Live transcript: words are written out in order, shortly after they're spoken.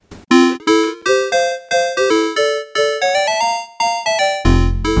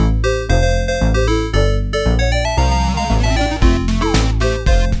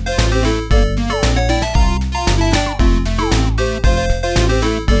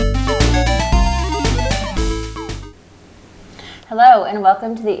Hello and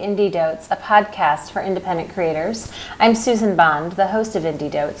welcome to the Indie Dotes, a podcast for independent creators. I'm Susan Bond, the host of Indie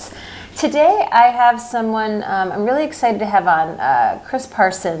Dotes. Today I have someone I'm really excited to have on, Chris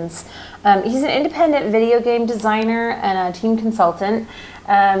Parsons. He's an independent video game designer and a team consultant.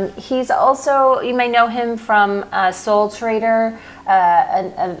 He's also, you may know him from Soul Trader,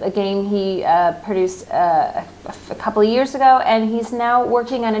 a game he produced a couple of years ago, and he's now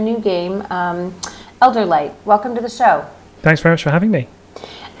working on a new game, Elder Light. Welcome to the show. Thanks very much for having me.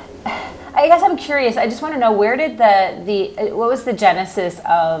 I guess I'm curious. I just want to know, where did what was the genesis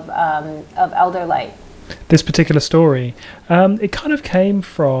of Elder Light? This particular story, it kind of came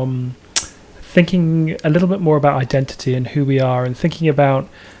from thinking a little bit more about identity and who we are, and thinking about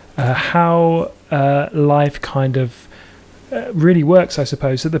how life kind of really works, I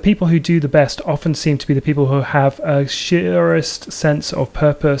suppose. That the people who do the best often seem to be the people who have a sheerest sense of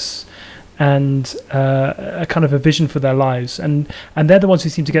purpose and a kind of a vision for their lives, and they're the ones who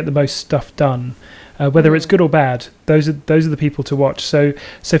seem to get the most stuff done, whether it's good or bad. Those are the people to watch. So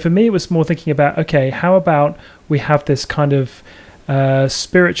for me, it was more thinking about, okay, how about we have this kind of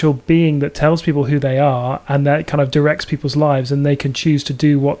spiritual being that tells people who they are, and that kind of directs people's lives, and they can choose to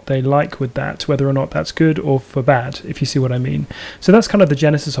do what they like with that, whether or not that's good or for bad, if you see what I mean. So that's kind of the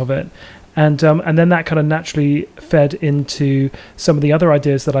genesis of it. And then that kind of naturally fed into some of the other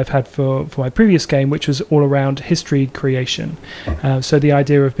ideas that I've had for my previous game, which was all around history creation. So the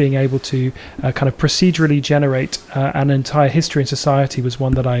idea of being able to kind of procedurally generate an entire history and society was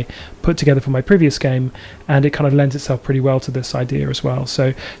one that I put together for my previous game, and it kind of lends itself pretty well to this idea as well.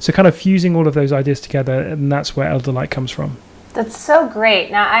 So kind of fusing all of those ideas together, and that's where Elder Light comes from. That's so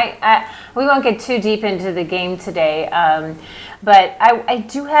great. Now, we won't get too deep into the game today, but I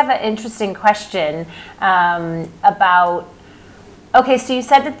do have an interesting question about, okay, so you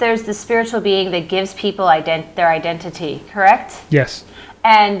said that there's the spiritual being that gives people their identity, correct? Yes.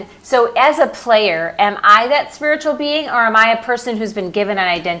 And so as a player, am I that spiritual being, or am I a person who's been given an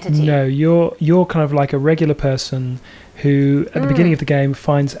identity? No, you're kind of like a regular person who at the beginning of the game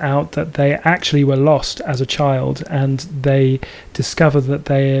finds out that they actually were lost as a child, and they discover that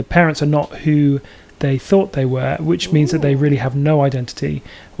their parents are not who they thought they were, which means that they really have no identity,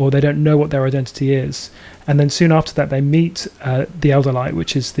 or they don't know what their identity is. And then soon after that, they meet the Elder Light,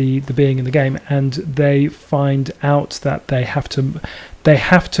 which is the being in the game, and they find out that they have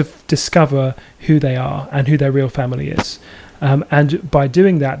to discover who they are and who their real family is. And by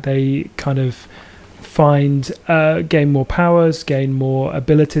doing that, they kind of gain more powers, gain more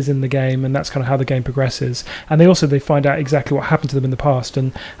abilities in the game, and that's kind of how the game progresses. And they find out exactly what happened to them in the past,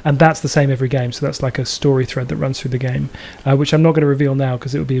 and that's the same every game. So that's like a story thread that runs through the game, which I'm not going to reveal now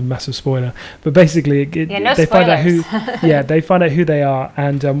because it would be a massive spoiler. But basically, they find out who they are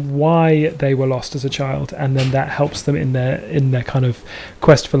and why they were lost as a child, and then that helps them in their kind of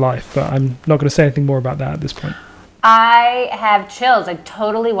quest for life. But I'm not going to say anything more about that at this point. I have chills. I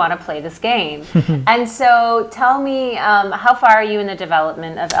totally want to play this game. And so tell me, how far are you in the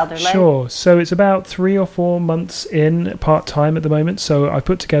development of Elder Light? Sure. So it's about 3 or 4 months in, part-time at the moment. So I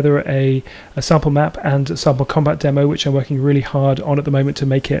put together a sample map and a sample combat demo, which I'm working really hard on at the moment to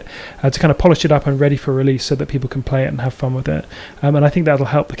make it, to kind of polish it up and ready for release so that people can play it and have fun with it. And I think that'll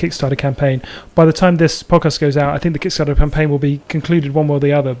help the Kickstarter campaign. By the time this podcast goes out, I think the Kickstarter campaign will be concluded one way or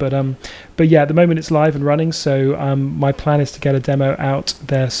the other. But yeah, at the moment it's live and running, so my plan is to get a demo out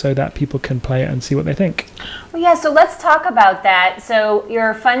there so that people can play it and see what they think. Well, yeah, so let's talk about that. So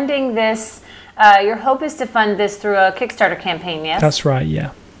you're funding this, your hope is to fund this through a Kickstarter campaign, yes? That's right,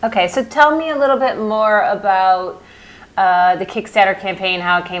 yeah. Okay, so tell me a little bit more about the Kickstarter campaign,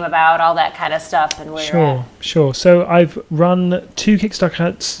 how it came about, all that kind of stuff, and where you're at. Sure. So I've run two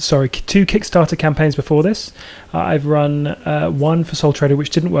Kickstarter campaigns before this. I've run one for Soul Trader,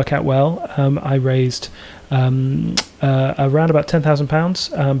 which didn't work out well. I raised around about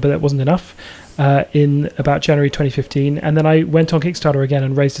 £10,000, but that wasn't enough. In about January 2015, and then I went on Kickstarter again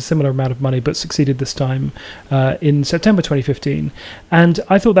and raised a similar amount of money, but succeeded this time in September 2015. And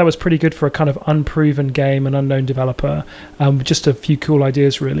I thought that was pretty good for a kind of unproven game, an unknown developer, with just a few cool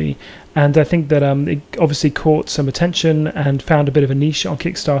ideas really. And I think that it obviously caught some attention and found a bit of a niche on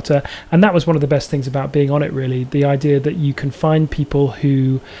Kickstarter, and that was one of the best things about being on it really, the idea that you can find people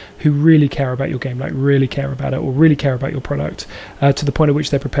who really care about your game, like really care about it, or really care about your product, to the point at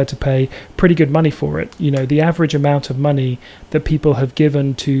which they're prepared to pay pretty good money for it. You know, the average amount of money that people have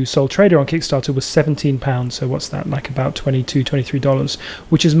given to Soul Trader on Kickstarter was £17, so what's that, like about $22, $23,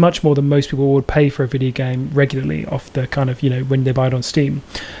 which is much more than most people would pay for a video game regularly off the kind of, you know, when they buy it on Steam.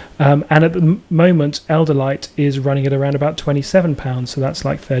 And at the moment, Elderlight is running at around about £27, so that's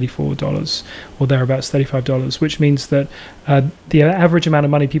like $34 or thereabouts, $35, which means that the average amount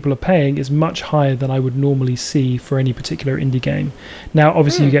of money people are paying is much higher than I would normally see for any particular indie game. Now,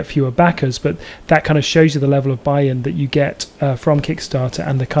 obviously, you get fewer backers, but that kind of shows you the level of buy-in that you get from Kickstarter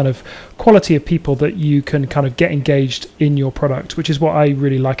and the kind of quality of people that you can kind of get engaged in your product, which is what I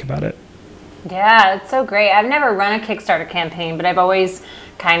really like about it. Yeah, it's so great. I've never run a Kickstarter campaign, but I've always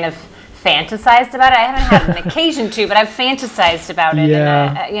kind of fantasized about it. I haven't had an occasion to, but I've fantasized about it,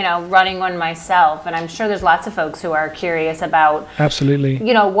 and running one myself. And I'm sure there's lots of folks who are curious about, absolutely,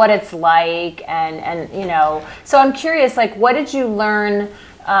 what it's like, and So I'm curious, like, what did you learn?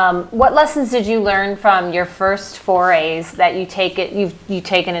 What lessons did you learn from your first forays that you've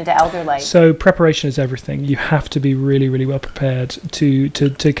taken into Elderlight? So preparation is everything. You have to be really, really well prepared to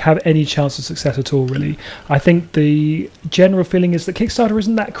have any chance of success at all, really. I think the general feeling is that Kickstarter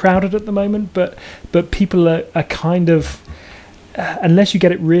isn't that crowded at the moment, but people are kind of, unless you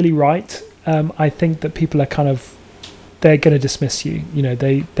get it really right, I think that people are kind of, they're going to dismiss you.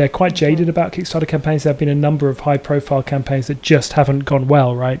 They're quite jaded about Kickstarter campaigns. There have been a number of high-profile campaigns that just haven't gone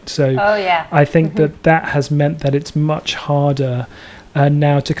well, right? So I think that has meant that it's much harder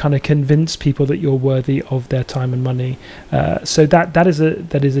now to kind of convince people that you're worthy of their time and money. So that is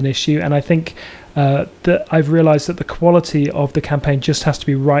an issue, and I think that I've realised that the quality of the campaign just has to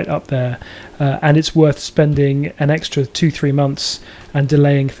be right up there, and it's worth spending an extra 2-3 months and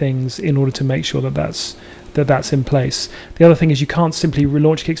delaying things in order to make sure that that's in place. The other thing is you can't simply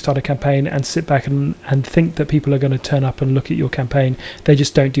relaunch a Kickstarter campaign and sit back and think that people are going to turn up and look at your campaign. They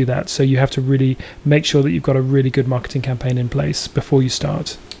just don't do that. So you have to really make sure that you've got a really good marketing campaign in place before you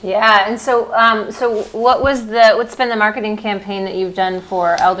start. Yeah, and so what's been the marketing campaign that you've done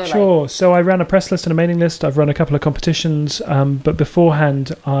for Elderlight? Sure. So I ran a press list and a mailing list. I've run a couple of competitions, but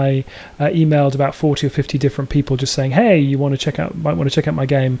beforehand I emailed about 40 or 50 different people just saying, hey, might want to check out my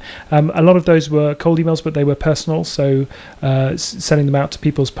game. A lot of those were cold emails, but they were personal, so sending them out to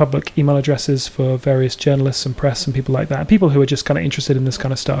people's public email addresses for various journalists and press and people like that, and people who are just kind of interested in this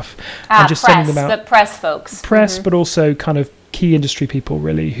kind of stuff. And just press, sending them out. The press folks. Press, but also kind of key industry people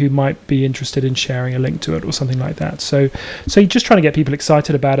really who might be interested in sharing a link to it or something like that. So you're just trying to get people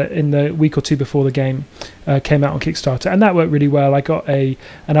excited about it in the week or two before the game came out on Kickstarter, and that worked really well. I got an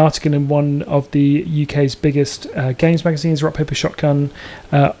article in one of the UK's biggest games magazines, Rock Paper Shotgun,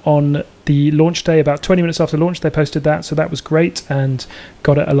 on the launch day. About 20 minutes after launch they posted that, so that was great and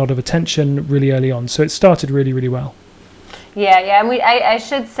got a lot of attention really early on. So it started really, really well. Yeah, and I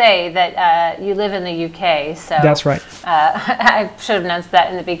should say that you live in the UK, so that's right. I should have announced that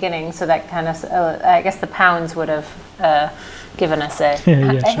in the beginning, so that kind of I guess the pounds would have given us a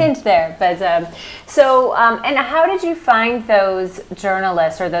hint there. But and how did you find those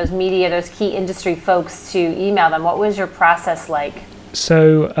journalists or those media, those key industry folks to email them? What was your process like?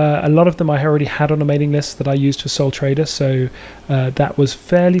 So a lot of them I already had on a mailing list that I used for Sole Trader, so that was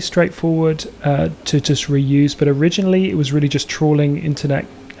fairly straightforward to just reuse. But originally it was really just trawling internet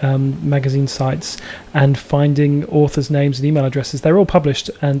magazine sites and finding authors' names and email addresses. They're all published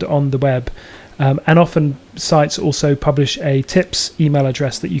and on the web. And often sites also publish a tips email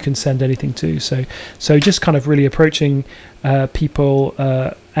address that you can send anything to. So just kind of really approaching people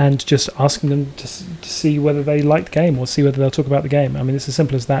and just asking them to see whether they like the game or see whether they'll talk about the game. I mean, it's as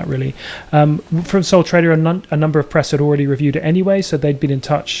simple as that, really. From Sole Trader, a number of press had already reviewed it anyway, so they'd been in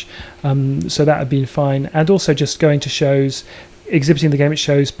touch. So that had been fine. And also just going to shows, exhibiting the game at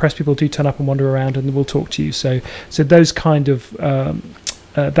shows. Press people do turn up and wander around and we'll talk to you. So those kind of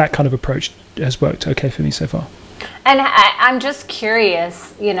that kind of approach has worked okay for me so far. And I'm just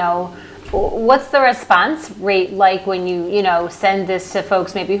curious, what's the response rate like when you send this to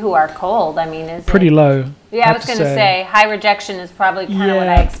folks maybe who are cold? I mean, is pretty low? Yeah, I was going to say high rejection is probably kind of what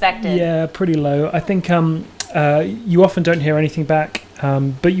I expected. Yeah, pretty low. I think you often don't hear anything back,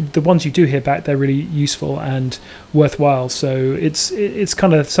 but the ones you do hear back, they're really useful and worthwhile. So it's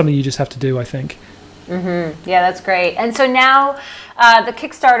kind of something you just have to do, I think. Mm-hmm. Yeah, that's great. And so now the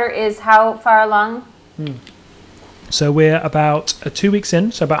Kickstarter is how far along? So we're about 2 weeks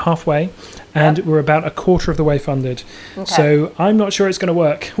in, so about halfway, and we're about a quarter of the way funded. Okay. So I'm not sure it's going to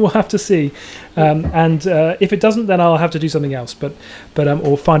work. We'll have to see. And if it doesn't, then I'll have to do something else, but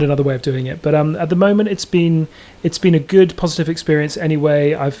or find another way of doing it. But at the moment, it's been a good, positive experience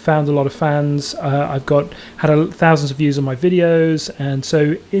anyway. I've found a lot of fans. I've had thousands of views on my videos, and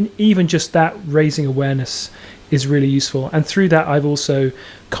so even just that raising awareness is really useful. And through that, I've also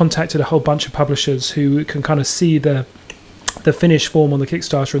contacted a whole bunch of publishers who can kind of see the the finished form on the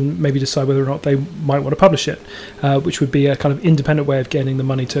Kickstarter and maybe decide whether or not they might want to publish it, which would be a kind of independent way of getting the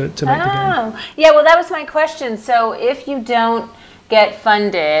money to make the game. Yeah, well, that was my question. So if you don't get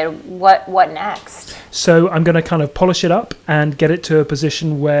funded, what next? So I'm going to kind of polish it up and get it to a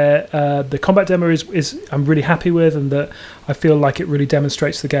position where the combat demo is I'm really happy with, and that I feel like it really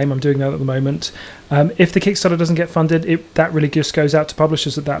demonstrates the game. I'm doing that at the moment. If the Kickstarter doesn't get funded, that really just goes out to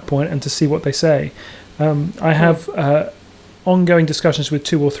publishers at that point and to see what they say. I have ongoing discussions with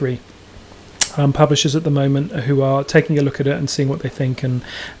 2 or 3 publishers at the moment who are taking a look at it and seeing what they think, and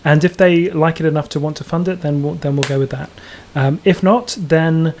if they like it enough to want to fund it, then we'll go with that. If not,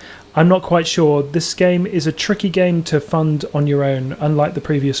 then I'm not quite sure. This game is a tricky game to fund on your own, unlike the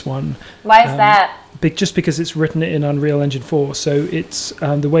previous one. Why is that? Just because it's written in Unreal Engine 4, so it's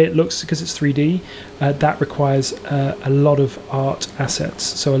the way it looks, because it's 3D, that requires a lot of art assets,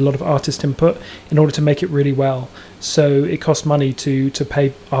 so a lot of artist input in order to make it really well. So it costs money to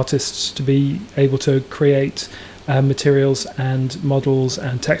pay artists to be able to create materials and models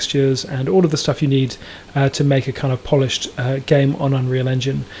and textures and all of the stuff you need to make a kind of polished game on Unreal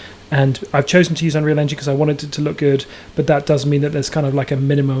Engine. And I've chosen to use Unreal Engine because I wanted it to look good, but that does mean that there's kind of like a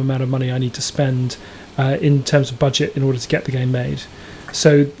minimum amount of money I need to spend in terms of budget in order to get the game made.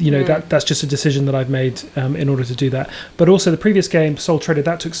 So, that's just a decision that I've made in order to do that. But also the previous game, Soul Trader,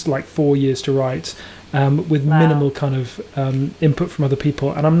 that took like 4 years to write with minimal kind of input from other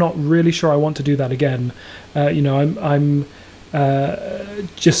people. And I'm not really sure I want to do that again. I'm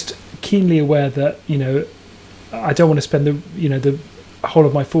just keenly aware that, I don't want to spend the whole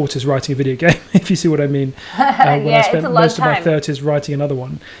of my 40s writing a video game, if you see what I mean, when I spent most of my 30s writing another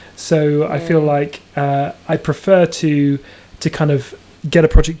one. So I feel like I prefer to kind of get a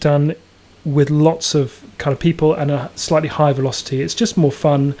project done with lots of kind of people and a slightly higher velocity. It's just more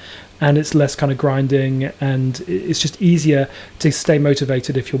fun, and it's less kind of grinding, and it's just easier to stay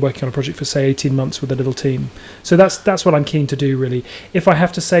motivated if you're working on a project for, say, 18 months with a little team. So that's what I'm keen to do, really. If I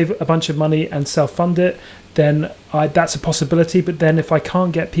have to save a bunch of money and self-fund it, then that's a possibility. But then if I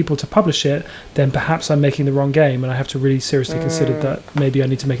can't get people to publish it, then perhaps I'm making the wrong game, and I have to really seriously consider that maybe I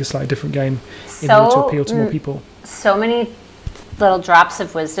need to make a slightly different game in order to appeal to more people. So many little drops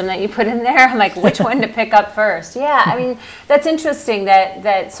of wisdom that you put in there. I'm like, which one to pick up first? Yeah, I mean, that's interesting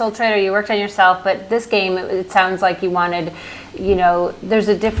that Soul Trader, you worked on yourself, but this game, it sounds like you wanted, there's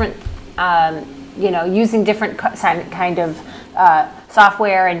a different, using different kind of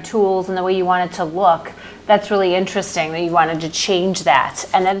software and tools and the way you want it to look. That's really interesting that you wanted to change that.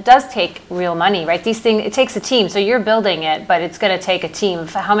 And it does take real money, right? These things, it takes a team. So you're building it, but it's going to take a team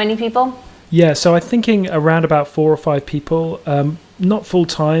of how many people? Yeah, so I'm thinking around about 4 or 5 people, not full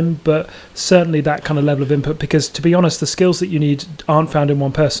time, but certainly that kind of level of input, because to be honest, the skills that you need aren't found in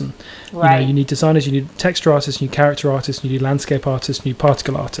one person. Right. You need designers, you need texture artists, you need character artists, you need landscape artists, you need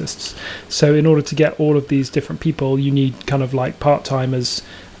particle artists. So in order to get all of these different people, you need kind of like part-timers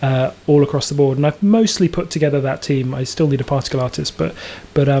all across the board, and I've mostly put together that team. I still need a particle artist, but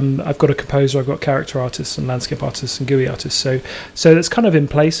I've got a composer, I've got character artists and landscape artists and GUI artists, so it's kind of in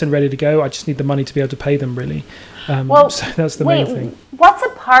place and ready to go. I just need the money to be able to pay them, really. So that's the main thing. What's a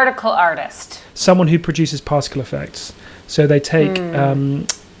particle artist? Someone who produces particle effects. So they take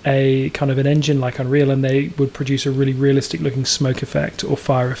a kind of an engine like Unreal, and they would produce a really realistic looking smoke effect or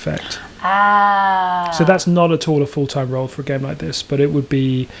fire effect. So that's not at all a full-time role for a game like this, but it would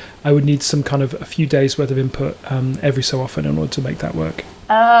be, I would need some kind of a few days worth of input every so often in order to make that work.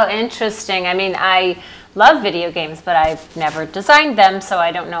 Oh, interesting. I mean, I love video games, but I've never designed them, so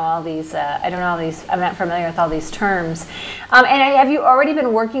I don't know all these. I'm not familiar with all these terms. And have you already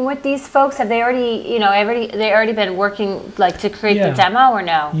been working with these folks? Have they already, they already been working like to create the demo, or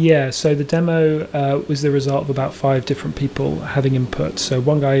no? Yeah. So the demo was the result of about 5 different people having input. So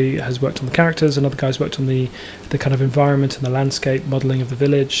one guy has worked on the characters, another guy's worked on the kind of environment and the landscape modeling of the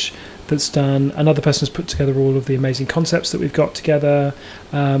village that's done. Another person's put together all of the amazing concepts that we've got together.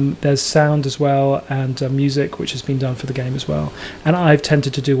 There's sound as well, and music, which has been done for the game as well. And I've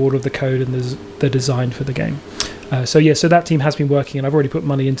tended to do all of the code and the design for the game. So that team has been working, and I've already put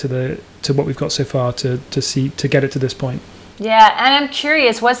money into what we've got so far to get it to this point. Yeah, and I'm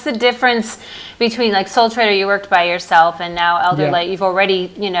curious, what's the difference between like Soul Trader, you worked by yourself, and now Elder Light, you've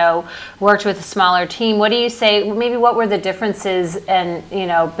already, worked with a smaller team. What do you say, maybe what were the differences and,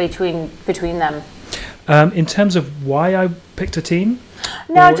 between them? In terms of why I picked a team?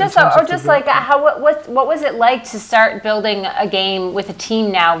 No, just like what was it like to start building a game with a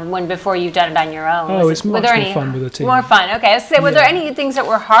team now when before you've done it on your own? It's much more fun with a team. More fun, okay. So were there any things that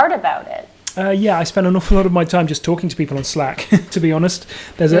were hard about it? I spent an awful lot of my time just talking to people on Slack. To be honest,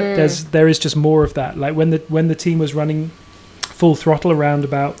 there is just more of that. Like when the team was running full throttle around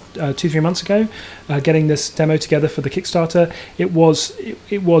about 2-3 months ago, getting this demo together for the Kickstarter. It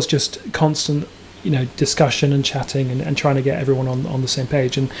was just constant, discussion and chatting and trying to get everyone on the same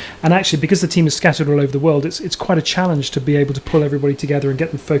page. And actually, because the team is scattered all over the world, it's quite a challenge to be able to pull everybody together and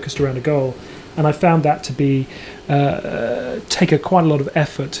get them focused around a goal. And I found that to be take quite a lot of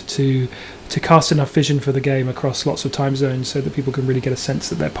effort to cast enough vision for the game across lots of time zones so that people can really get a sense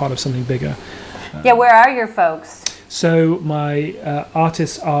that they're part of something bigger. Where are your folks? So my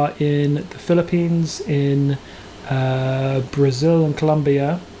artists are in the Philippines, in Brazil and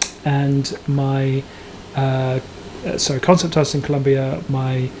Colombia, and my concept artist in Colombia,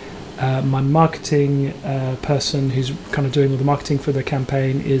 my marketing person who's kind of doing all the marketing for the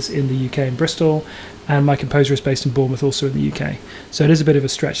campaign is in the UK in Bristol, and my composer is based in Bournemouth, also in the UK. So it is a bit of a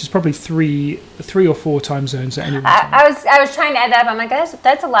stretch. It's probably three or four time zones at any one time. I was trying to add that up. I'm like,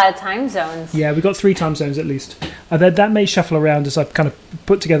 that's a lot of time zones. Yeah, we've got 3 time zones at least. That may shuffle around as I've kind of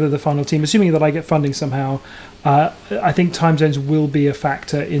put together the final team. Assuming that I get funding somehow, I think time zones will be a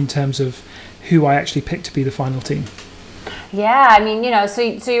factor in terms of who I actually pick to be the final team. Yeah, I mean, so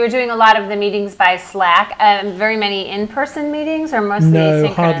you were doing a lot of the meetings by Slack. Very many in-person meetings, or mostly No,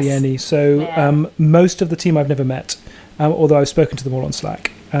 asynchronous? hardly any. So most of the team I've never met, although I've spoken to them all on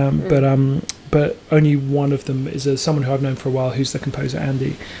Slack. But only one of them is someone who I've known for a while, who's the composer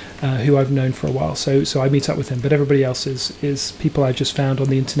Andy, who I've known for a while. So I meet up with him. But everybody else is people I've just found on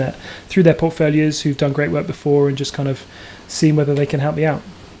the internet through their portfolios who've done great work before and just kind of seen whether they can help me out.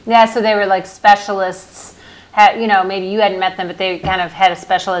 Yeah, so they were like specialists. Maybe you hadn't met them, but they kind of had a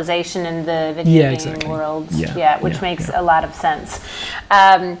specialization in the video game world. Which makes a lot of sense.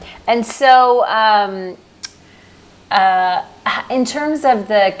 And so, in terms of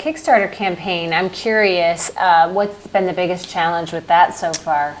the Kickstarter campaign, I'm curious, what's been the biggest challenge with that so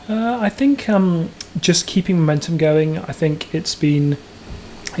far? I think just keeping momentum going. I think it's been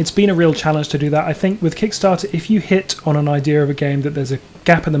a real challenge to do that. I think with Kickstarter, if you hit on an idea of a game that there's a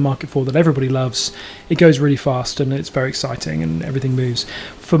gap in the market for that everybody loves, it goes really fast and it's very exciting and everything moves.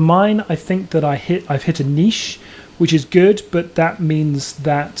 For mine, I think that I've hit a niche, which is good, but that means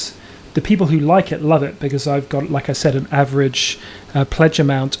that the people who like it love it, because I've got, like I said, an average pledge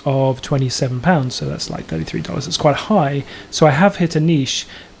amount of £27, so that's like $33. It's quite high, so I have hit a niche,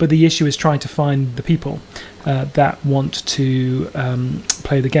 but the issue is trying to find the people that want to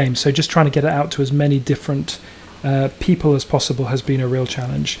play the game. So just trying to get it out to as many different people as possible has been a real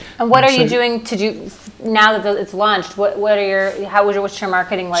challenge. And what are you doing to do now that it's launched? What's your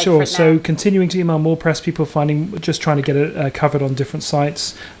marketing like? Sure. For So now? continuing to email more press people, just trying to get it covered on different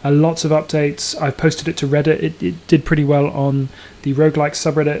sites. Lots of updates. I've posted it to Reddit. It did pretty well on the roguelike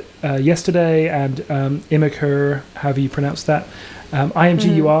subreddit yesterday, and Imgur, however you pronounce that.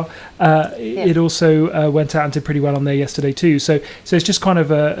 IMGUR. It also went out and did pretty well on there yesterday too. So it's just kind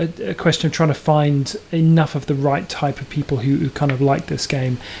of a question of trying to find enough of the right type of people who kind of like this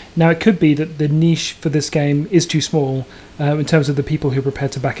game. Now, it could be that the niche for this game is too small in terms of the people who are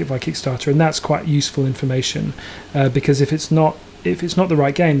prepared to back it by Kickstarter, and that's quite useful information because if it's not the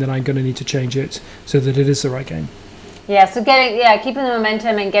right game, then I'm going to need to change it so that it is the right game. Yeah, so keeping the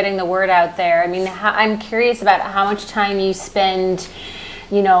momentum and getting the word out there. I mean, I'm curious about how much time you spend,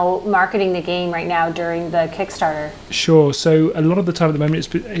 marketing the game right now during the Kickstarter. Sure. So a lot of the time at the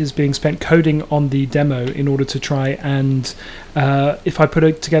moment is being spent coding on the demo in order to try and, if I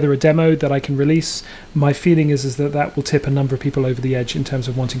put together a demo that I can release, my feeling is that will tip a number of people over the edge in terms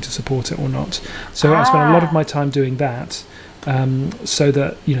of wanting to support it or not. So I spend a lot of my time doing that. So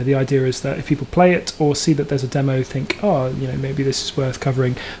that the idea is that if people play it or see that there's a demo, think, maybe this is worth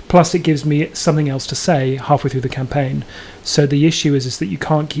covering. Plus, it gives me something else to say halfway through the campaign. So the issue is that you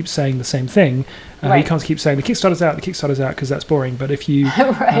can't keep saying the same thing. Right. You can't keep saying the Kickstarter's out, because that's boring. But if you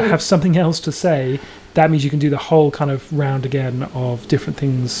have something else to say, that means you can do the whole kind of round again of different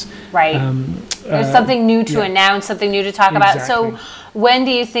things. Right. There's something new to announce, something new to talk about. So when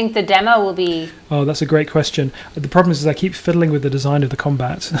do you think the demo will be? Oh, that's a great question. The problem is I keep fiddling with the design of the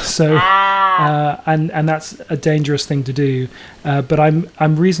combat. So and that's a dangerous thing to do. But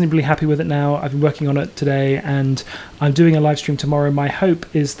I'm reasonably happy with it now. I've been working on it today, and I'm doing a live stream tomorrow. My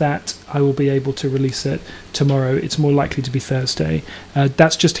hope is that I will be able to release it tomorrow. It's more likely to be Thursday.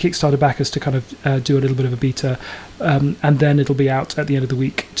 That's just Kickstarter backers to kind of do a little bit of a beta, and then it'll be out at the end of the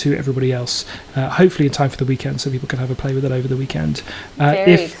week to everybody else, hopefully in time for the weekend so people can have a play with it over the weekend.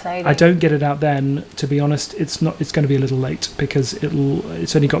 If exciting. I don't get it out then, to be honest, it's going to be a little late because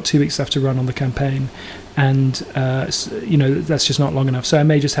it's only got 2 weeks left to run on the campaign, and that's just not long enough. So I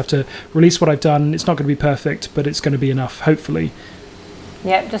may just have to release what I've done. It's not going to be perfect, but it's going to be enough, hopefully.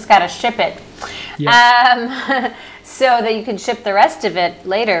 Yep, just got to ship it. Yes. so that you can ship the rest of it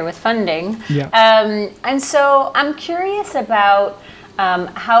later with funding. Yeah. And so I'm curious about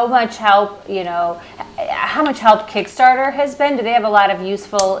how much help Kickstarter has been. Do they have a lot of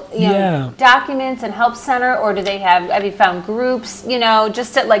useful documents and help center, or have you found groups,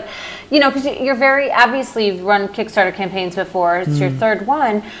 just to because you're you've run Kickstarter campaigns before, it's your third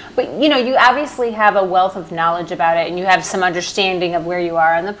one, but you obviously have a wealth of knowledge about it and you have some understanding of where you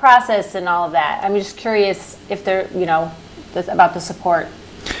are in the process and all of that. I'm just curious if they're, about the support.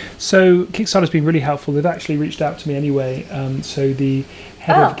 So Kickstarter's been really helpful. They've actually reached out to me anyway. So the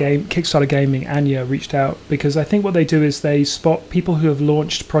head of Kickstarter Gaming, Anya, reached out because I think what they do is they spot people who have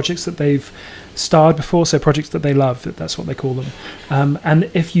launched projects that they've starred before, so projects that they love, that's what they call them. And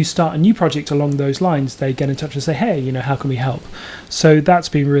if you start a new project along those lines, they get in touch and say, hey, how can we help? So that's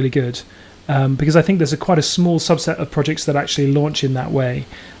been really good because I think there's quite a small subset of projects that actually launch in that way.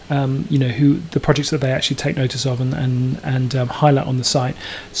 Who the projects that they actually take notice of and highlight on the site.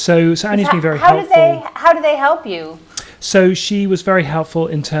 So Anya's been very helpful. How do they help you? So she was very helpful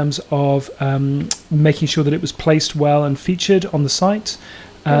in terms of making sure that it was placed well and featured on the site.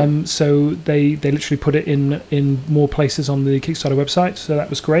 So they literally put it in more places on the Kickstarter website. So that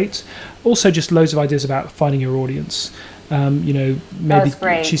was great. Also, just loads of ideas about finding your audience.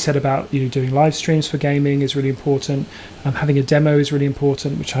 Maybe she said about doing live streams for gaming is really important. Having a demo is really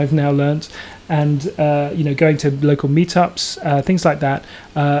important, which I've now learned, and going to local meetups, things like that,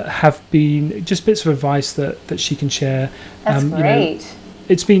 have been just bits of advice that she can share. That's great.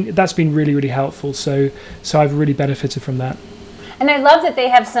 That's been really, really helpful. So I've really benefited from that. And I love that they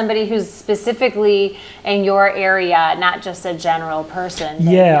have somebody who's specifically in your area, not just a general person.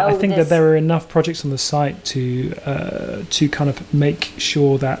 I think that there are enough projects on the site to kind of make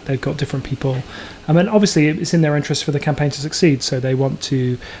sure that they've got different people. I mean, obviously, it's in their interest for the campaign to succeed, so they want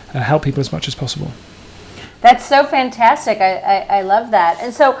to help people as much as possible. That's so fantastic. I love that.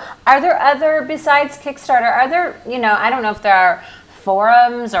 And so are there other, besides Kickstarter, I don't know if there are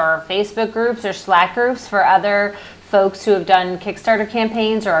forums or Facebook groups or Slack groups for other folks who have done Kickstarter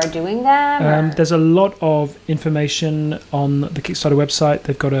campaigns or are doing them? There's a lot of information on the Kickstarter website.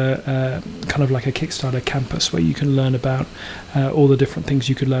 They've got a kind of like a Kickstarter campus where you can learn about all the different things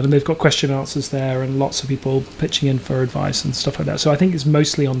you could learn. And they've got question and answers there and lots of people pitching in for advice and stuff like that. So I think it's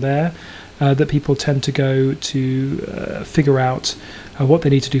mostly on there that people tend to go to figure out what they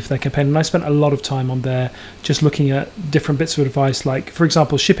need to do for their campaign. And I spent a lot of time on there just looking at different bits of advice, like, for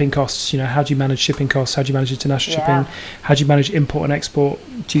example, shipping costs. How do you manage shipping costs? How do you manage international shipping? How do you manage import and export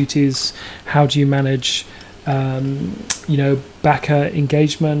duties? How do you manage backer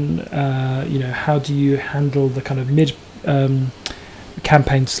engagement? How do you handle the kind of mid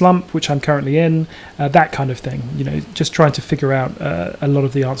campaign slump, which I'm currently in? That kind of thing. Just trying to figure out a lot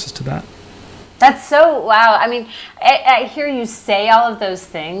of the answers to that. That's so, wow. I mean, I hear you say all of those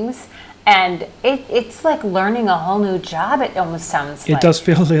things, and it's like learning a whole new job, it almost sounds like. It does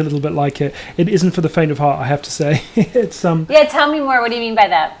feel a little bit like it. It isn't for the faint of heart, I have to say. It's Yeah, tell me more. What do you mean by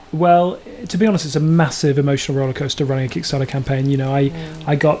that? Well, to be honest, it's a massive emotional roller coaster running a Kickstarter campaign.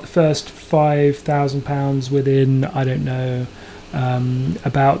 I got the first £5,000 within, I don't know,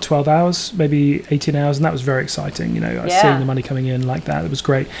 about 12 hours, maybe 18 hours, and that was very exciting. Seeing the money coming in like that, it was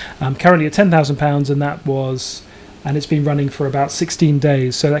great. Currently at £10,000, and it's been running for about 16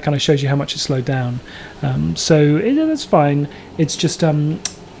 days, so that kind of shows you how much it slowed down. So that's fine. It's just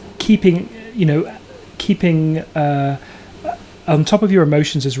keeping on top of your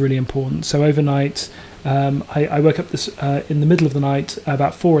emotions is really important. So overnight, I woke up in the middle of the night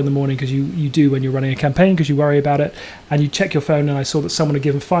about 4 a.m, because you do when you're running a campaign, because you worry about it, and you check your phone, and I saw that someone had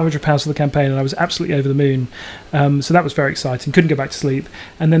given £500 for the campaign, and I was absolutely over the moon. So that was very exciting. Couldn't go back to sleep.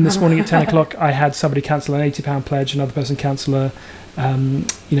 And then this morning at 10 o'clock, I had somebody cancel an £80 pledge, another person cancel a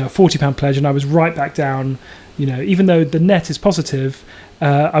 £40 pledge, and I was right back down. Even though the net is positive,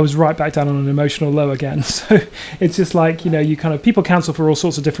 I was right back down on an emotional low again. So it's just like, you kind of, people cancel for all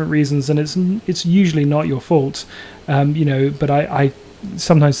sorts of different reasons, and it's usually not your fault, but I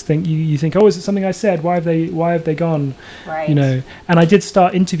sometimes think you think, oh, is it something I said? Why have they gone? Right. And I did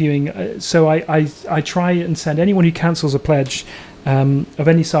start interviewing. So I try and send anyone who cancels a pledge of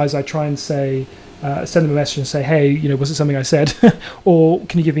any size, I try and say, send them a message and say, hey, was it something I said? Or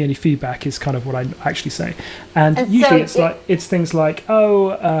can you give me any feedback, is kind of what I actually say. And usually it's things like,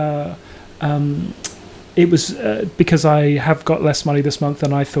 it was because I have got less money this month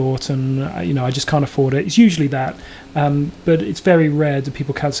than I thought, and I just can't afford it. It's usually that, but it's very rare that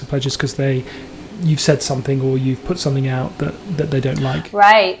people cancel pledges because you've said something or you've put something out that they don't like.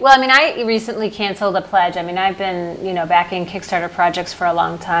 Right. Well, I mean, I recently canceled a pledge. I mean, I've been, backing Kickstarter projects for a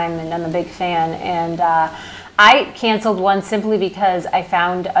long time, and I'm a big fan. And I canceled one simply because I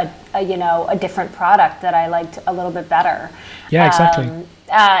found a different product that I liked a little bit better. Yeah, exactly.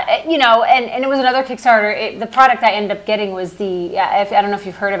 And it was another Kickstarter. The product I ended up getting was I don't know if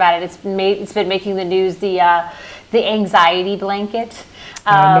you've heard about it. It's been making the news. The anxiety blanket.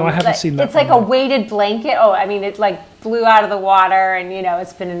 No, I haven't seen that. It's like a weighted blanket. Oh, I mean, it like blew out of the water, and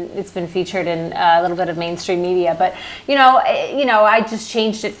it's been featured in a little bit of mainstream media. But I just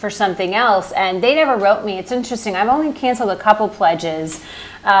changed it for something else, and they never wrote me. It's interesting. I've only canceled a couple pledges.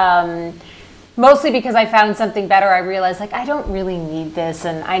 Mostly because I found something better. I realized I don't really need this,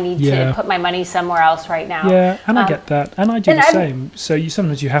 and I need to put my money somewhere else right now. Yeah, and I get that, and I do the same. So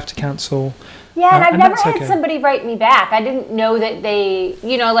sometimes you have to cancel. Yeah, and I've never had somebody write me back. I didn't know that they,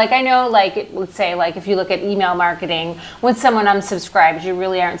 I know, let's say, if you look at email marketing, when someone unsubscribes, you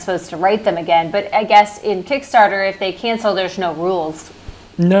really aren't supposed to write them again. But I guess in Kickstarter, if they cancel, there's no rules.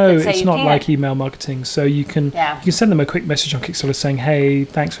 No, it's not like email marketing. So you can send them a quick message on Kickstarter saying, "Hey,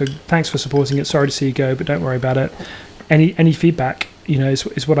 thanks for supporting it. Sorry to see you go, but don't worry about it." Any feedback,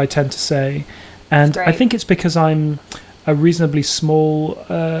 is what I tend to say, and I think it's because I'm a reasonably small.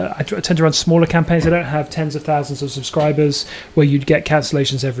 I tend to run smaller campaigns. I don't have tens of thousands of subscribers where you'd get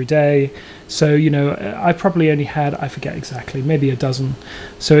cancellations every day. So I probably only had, I forget exactly, maybe a dozen.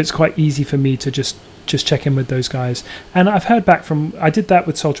 So it's quite easy for me to just check in with those guys. And I've heard back I did that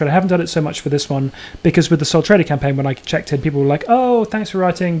with Sole Trader. I haven't done it so much for this one because with the Sole Trader campaign, when I checked in, people were like, "Oh, thanks for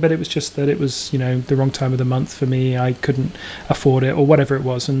writing," but it was just that it was, the wrong time of the month for me. I couldn't afford it or whatever it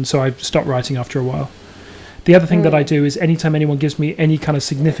was. And so I stopped writing after a while. The other thing that I do is anytime anyone gives me any kind of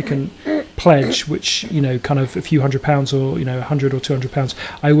significant pledge, which, kind of a few £100 or, £100 or £200,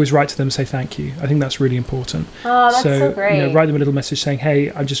 I always write to them and say thank you. I think that's really important. Oh, that's so great. Write them a little message saying, "Hey,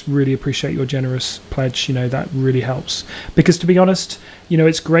 I just really appreciate your generous pledge." That really helps. Because to be honest,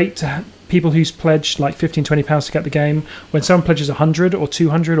 it's great to have people who's pledged like £15, £20 to get the game. When someone pledges 100 or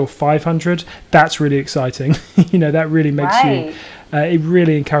 200 or 500, that's really exciting. That really makes you... it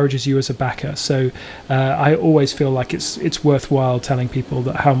really encourages you as a backer. So I always feel like it's worthwhile telling people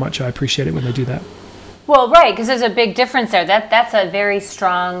that how much I appreciate it when they do that. Well, right, because there's a big difference there. That's a very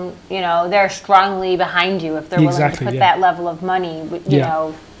strong, they're strongly behind you if they're willing to put that level of money,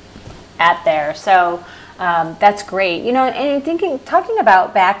 at there. So that's great. And talking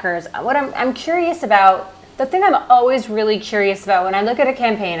about backers, what I'm curious about, the thing I'm always really curious about when I look at a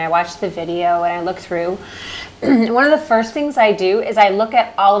campaign, I watch the video and I look through, one of the first things I do is I look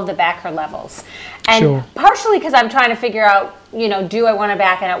at all of the backer levels. And partially because I'm trying to figure out, do I want to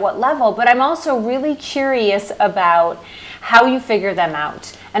back and at what level? But I'm also really curious about how you figure them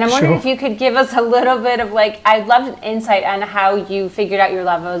out. And I'm wondering if you could give us a little bit of I'd love an insight on how you figured out your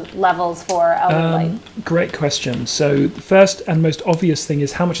levels for Elden Light. Great question. So the first and most obvious thing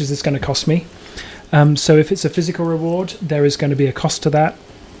is how much is this going to cost me? So if it's a physical reward, there is going to be a cost to that.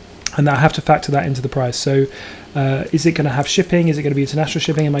 And I have to factor that into the price. So is it going to have shipping? Is it going to be international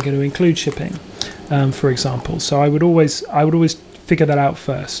shipping? Am I going to include shipping, for example? So I would always figure that out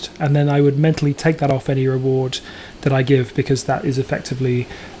first. And then I would mentally take that off any reward that I give, because that is effectively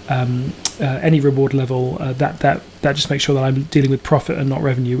any reward level that just makes sure that I'm dealing with profit and not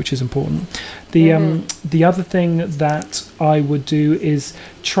revenue, which is important. The other thing that I would do is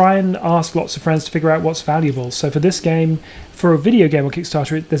try and ask lots of friends to figure out what's valuable. So for this game, for a video game on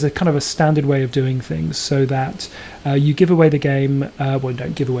Kickstarter, there's a kind of a standard way of doing things, so that you give away the game,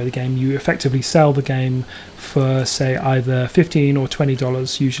 don't give away the game, you effectively sell the game for, say, either $15 or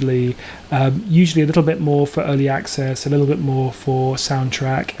 $20 usually, usually a little bit more for early access, a little bit more for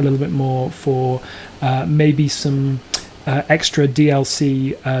soundtrack, a little bit more for maybe some extra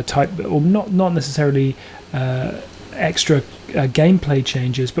DLC type, or not necessarily extra gameplay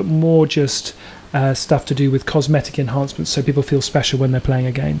changes, but more just stuff to do with cosmetic enhancements, so people feel special when they're playing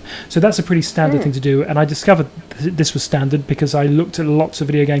a game. So that's a pretty standard thing to do, and I discovered this was standard because I looked at lots of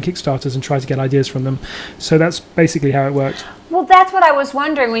video game Kickstarters and tried to get ideas from them. So that's basically how it worked. Well, that's what I was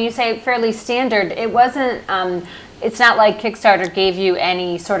wondering when you say fairly standard. It wasn't it's not like Kickstarter gave you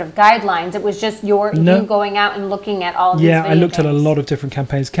any sort of guidelines. It was just you going out and looking at all these video I looked games. at a lot of different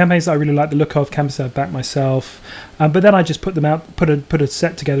campaigns that I really like the look of, campaigns I've backed myself, but then I just put them out, put a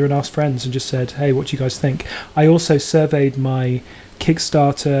set together and asked friends and just said, "Hey, what do you guys think?" I also surveyed my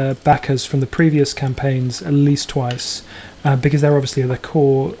Kickstarter backers from the previous campaigns at least twice, because they're obviously the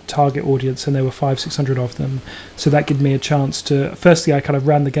core target audience, and there were 500-600 of them. So that gave me a chance to, firstly, I kind of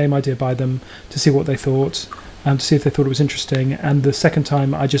ran the game idea by them to see what they thought. to see if they thought it was interesting. And the second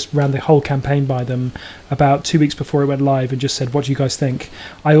time, I just ran the whole campaign by them about 2 weeks before it went live and just said, what do you guys think?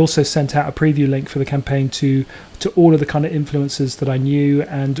 I also sent out a preview link for the campaign to all of the kind of influencers that I knew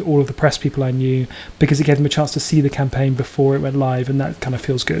and all of the press people I knew, because it gave them a chance to see the campaign before it went live, and that kind of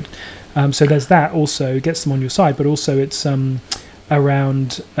feels good. So there's that also, it gets them on your side, but also it's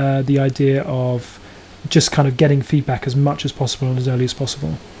around the idea of just kind of getting feedback as much as possible and as early as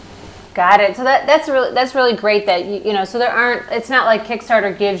possible. Got it. So that's really great that you know. So it's not like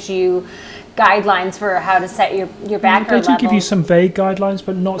Kickstarter gives you guidelines for how to set your backer level. They do give you some vague guidelines,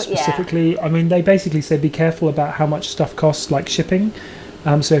 but not specifically. Yeah. I mean, they basically say be careful about how much stuff costs, like shipping.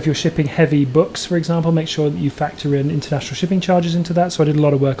 So if you're shipping heavy books, for example, make sure that you factor in international shipping charges into that. So I did a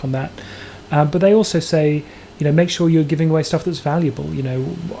lot of work on that. But they also say, you know, make sure you're giving away stuff that's valuable, you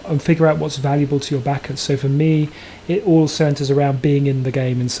know, and figure out what's valuable to your backers. So for me, it all centers around being in the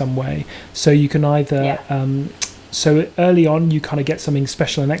game in some way. So you can either, so early on, you kind of get something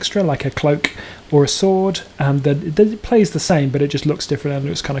special and extra, like a cloak or a sword, that plays the same, but it just looks different and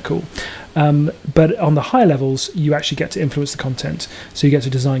it's kind of cool. But on the higher levels, you actually get to influence the content. So you get to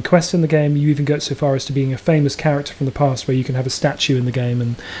design quests in the game. You even go so far as to being a famous character from the past, where you can have a statue in the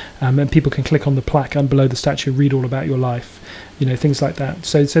game, and people can click on the plaque and below the statue and read all about your life, you know, things like that.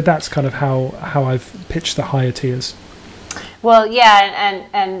 So that's kind of how I've pitched the higher tiers. Well, yeah,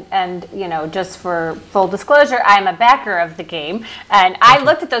 and you know, just for full disclosure, I'm a backer of the game, and I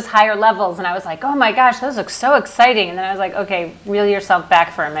looked at those higher levels, and I was like, oh my gosh, those look so exciting. And then I was like, okay, reel yourself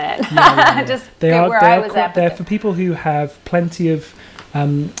back for a minute. Just get where I was at. They're for people who have plenty of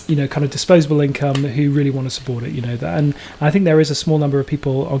you know, kind of disposable income, who really want to support it, you know, that. And I think there is a small number of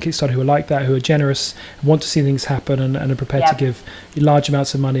people on Kickstarter who are like that, who are generous, want to see things happen, and are prepared to give large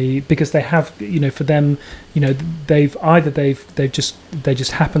amounts of money, because they have, you know, for them, you know, they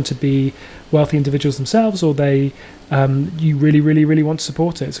just happen to be wealthy individuals themselves, or they you really want to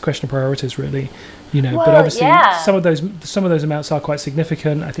support it. It's a question of priorities, really, you know. But obviously some of those amounts are quite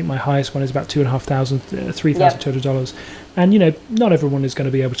significant. I think my highest one is about $2,500, $3,000 total dollars, and you know, not everyone is going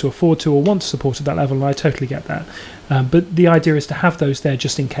to be able to afford to or want to support at that level, and I totally get that. But the idea is to have those there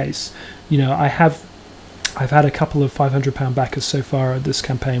just in case. You know, I've had a couple of £500 backers so far at this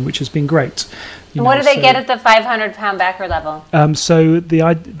campaign, which has been great. And what do they get at the £500 backer level? So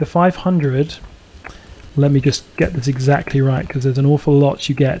the 500. Let me just get this exactly right, because there's an awful lot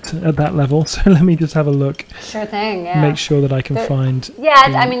you get at that level. So let me just have a look. Sure thing. Yeah. Make sure that I can find. Yeah,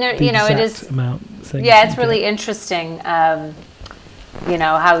 I mean, you know, it is amount. Yeah, it's really interesting. You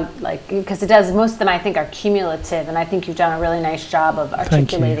know how, like, because it does. Most of them, I think, are cumulative, and I think you've done a really nice job of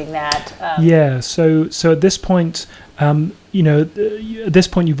articulating that. Yeah. So at this point, you know, at this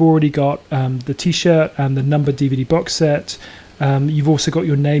point you've already got the T-shirt and the numbered DVD box set. You've also got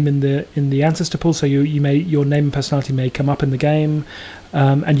your name in the ancestor pool, so your name and personality may come up in the game,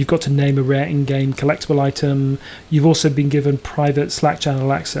 and you've got to name a rare in-game collectible item. You've also been given private Slack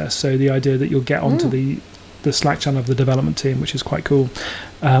channel access, so the idea that you'll get onto the Slack channel of the development team, which is quite cool.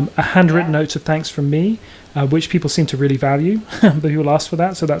 A handwritten note of thanks from me, which people seem to really value, but people ask for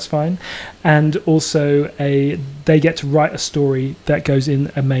that, so that's fine. And also they get to write a story that goes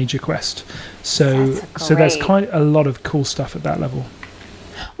in a major quest. So there's kind of a lot of cool stuff at that level.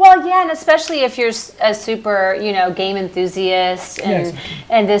 Well, yeah, and especially if you're a super, you know, game enthusiast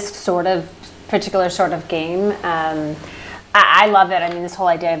and this sort of particular sort of game. I love it. I mean, this whole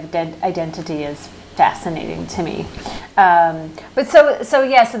idea of identity is fascinating to me. But so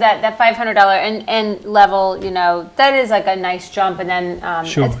that $500 and level, you know, that is like a nice jump. And then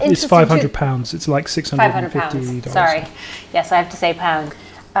sure, it's £500. It's like $650. Sorry, yes, I have to say pounds.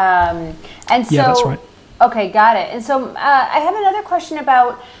 And so, yeah, that's right. Okay, got it. And so I have another question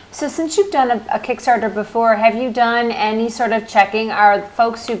about. So since you've done a Kickstarter before, have you done any sort of checking? Are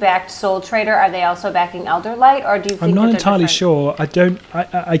folks who backed Soul Trader, are they also backing Elderlight, or do you think I'm not entirely different? Sure. I don't.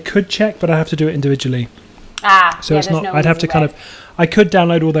 I could check, but I have to do it individually. So it's not. I'd have to kind of. I could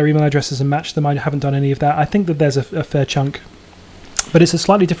download all their email addresses and match them. I haven't done any of that. I think that there's a fair chunk, but it's a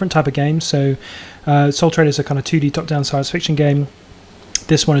slightly different type of game. So Soul Trader is a kind of 2D top-down science fiction game.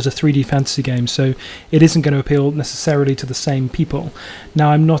 This one is a 3D fantasy game, so it isn't going to appeal necessarily to the same people.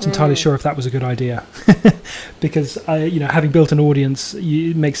 Now, I'm not entirely sure if that was a good idea, because you know, having built an audience,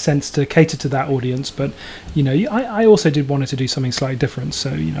 it makes sense to cater to that audience. But you know, I also did want it to do something slightly different.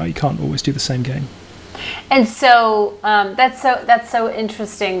 So you know, you can't always do the same game. And so that's so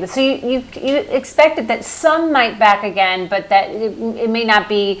interesting. So you expected that some might back again, but that it may not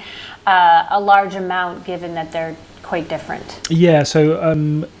be a large amount, given that they're quite different. Yeah, so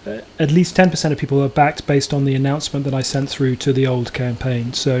at least 10% of people are backed based on the announcement that I sent through to the old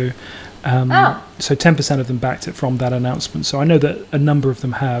campaign. So so 10% of them backed it from that announcement. So I know that a number of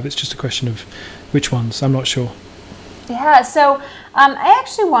them have. It's just a question of which ones. I'm not sure. Yeah, so I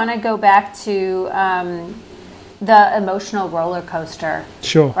actually want to go back to the emotional roller coaster.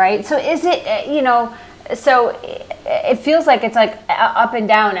 Sure. Right? So is it, so it feels like it's like up and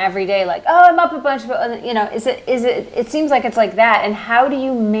down every day, like, oh, I'm up a bunch, but it seems like it's like that. And how do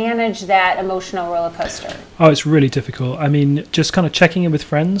you manage that emotional roller coaster? Oh, it's really difficult. I mean, just kind of checking in with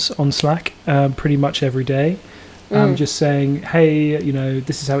friends on Slack pretty much every day. Just saying, hey,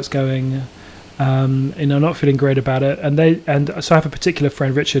 this is how it's going. I'm not feeling great about it. And so I have a particular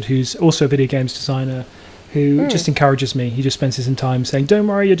friend, Richard, who's also a video games designer, who just encourages me. He just spends his time saying, don't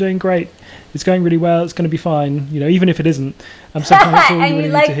worry, you're doing great. It's going really well. It's going to be fine. Even if it isn't. Sometimes that's all you really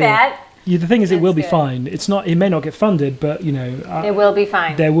need to hear. That? The thing is, it will be fine. It's not. It may not get funded, but, it will be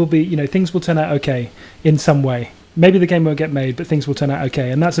fine. There will be, things will turn out okay in some way. Maybe the game won't get made, but things will turn out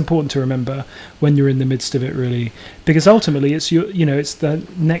okay. And that's important to remember when you're in the midst of it, really. Because ultimately, it's it's the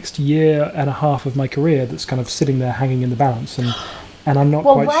next year and a half of my career that's kind of sitting there hanging in the balance. And I'm not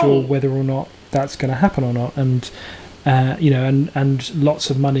quite sure whether or not that's going to happen or not, and and lots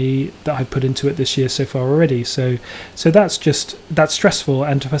of money that I've put into it this year so far already. So that's stressful,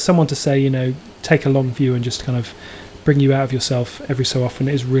 and for someone to say, take a long view and just kind of bring you out of yourself every so often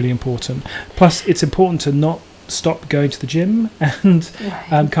is really important. Plus, it's important to not stop going to the gym and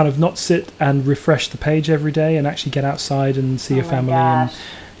kind of not sit and refresh the page every day and actually get outside and see your family and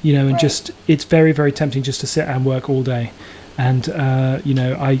just it's very, very tempting just to sit and work all day. And I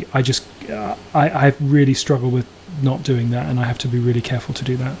really struggle with not doing that, and I have to be really careful to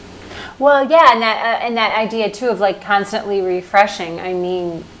do that. Well, yeah, and that idea too of like constantly refreshing. I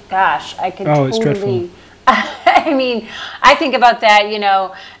mean, gosh, I could totally. It's dreadful. I mean, I think about that,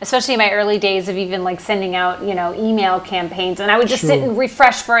 especially in my early days of even like sending out, email campaigns, and I would just sit and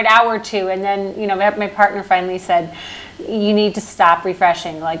refresh for an hour or two, and then, my partner finally said, you need to stop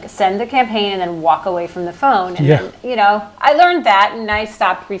refreshing, like send the campaign and then walk away from the phone. And then, I learned that and I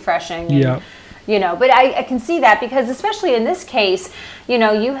stopped refreshing. And, but I can see that because especially in this case,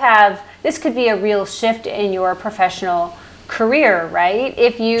 this could be a real shift in your professional career, right?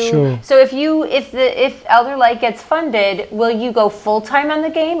 If Elder Light gets funded, will you go full-time on the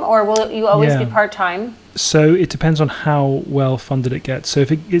game or will you always be part-time? So it depends on how well funded it gets. So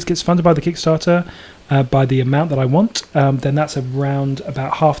if it gets funded by the Kickstarter, by the amount that I want, then that's around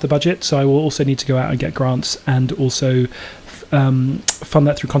about half the budget. So I will also need to go out and get grants and also fund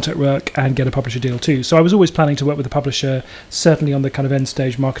that through contract work and get a publisher deal too. So I was always planning to work with a publisher, certainly on the kind of end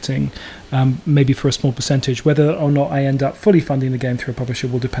stage marketing, maybe for a small percentage. Whether or not I end up fully funding the game through a publisher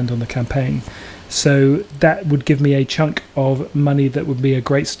will depend on the campaign. So that would give me a chunk of money that would be a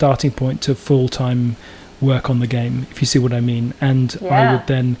great starting point to full-time work on the game, if you see what I mean. And I would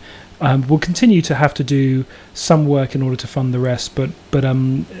then we'll continue to have to do some work in order to fund the rest, but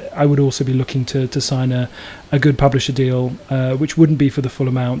I would also be looking to sign a good publisher deal, which wouldn't be for the full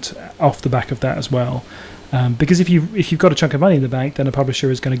amount off the back of that as well. Because if you've got a chunk of money in the bank, then a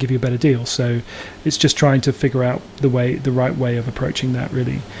publisher is going to give you a better deal. So it's just trying to figure out the right way of approaching that,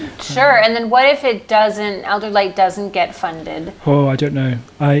 really. Sure. And then what if Elder Light doesn't get funded? Oh, I don't know.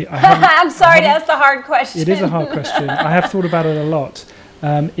 I'm sorry to ask the hard question. It is a hard question. I have thought about it a lot.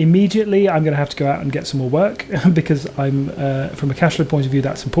 Immediately, I'm going to have to go out and get some more work because I'm, from a cash flow point of view,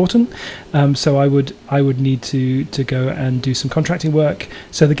 that's important. So I would need to go and do some contracting work.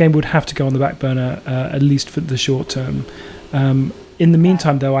 So the game would have to go on the back burner at least for the short term. In the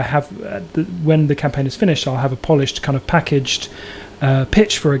meantime, though, I have when the campaign is finished, I'll have a polished, kind of packaged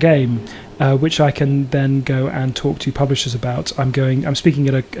pitch for a game, which I can then go and talk to publishers about. I'm speaking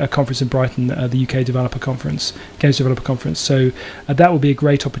at a conference in Brighton, the UK Games Developer Conference. So that will be a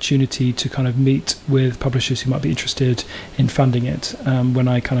great opportunity to kind of meet with publishers who might be interested in funding it when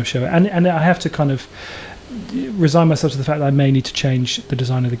I kind of show it. And I have to kind of resign myself to the fact that I may need to change the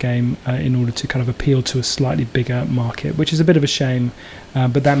design of the game in order to kind of appeal to a slightly bigger market, which is a bit of a shame,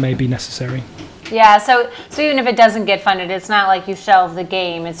 but that may be necessary. Yeah, so even if it doesn't get funded, it's not like you shelve the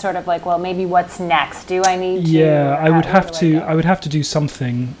game. It's sort of like, well, maybe what's next? Do I need to? Yeah, I would have to do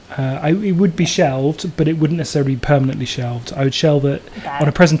something. It would be shelved, but it wouldn't necessarily be permanently shelved. I would shelve it on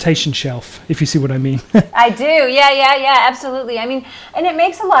a presentation shelf, if you see what I mean. I do. Yeah, absolutely. I mean, and it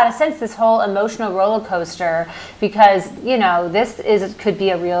makes a lot of sense, this whole emotional roller coaster, because, this could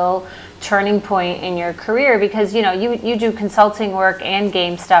be a real turning point in your career because you do consulting work and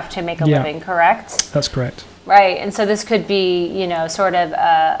game stuff to make a living, correct? That's correct. Right, and so this could be sort of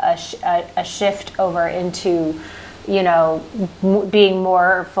a shift over into being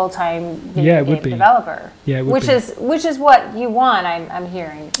more full-time video game developer. Yeah, it would which is what you want. I'm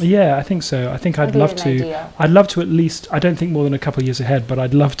hearing. Yeah, I think so. I think I'd love to. Idea. I'd love to at least. I don't think more than a couple of years ahead, but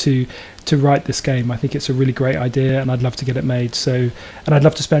I'd love to write this game. I think it's a really great idea, and I'd love to get it made. And I'd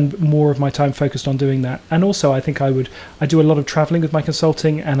love to spend more of my time focused on doing that. And also, I think I do a lot of traveling with my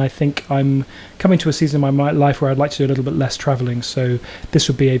consulting, and I think I'm coming to a season in my life where I'd like to do a little bit less traveling. So this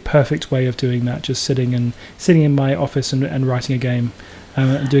would be a perfect way of doing that. Just sitting in my office and writing a game,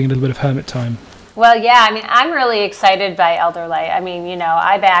 and doing a little bit of hermit time. Well, yeah, I mean, I'm really excited by Elder Light. I mean,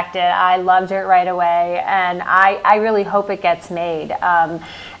 I backed it. I loved it right away, and I really hope it gets made.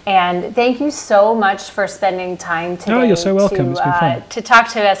 And thank you so much for spending time today. Oh, you're so welcome. It's been fun. To talk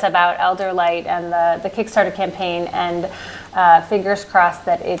to us about Elder Light and the Kickstarter campaign, and fingers crossed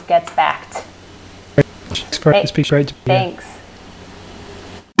that it gets backed. It's great to be here. Thanks.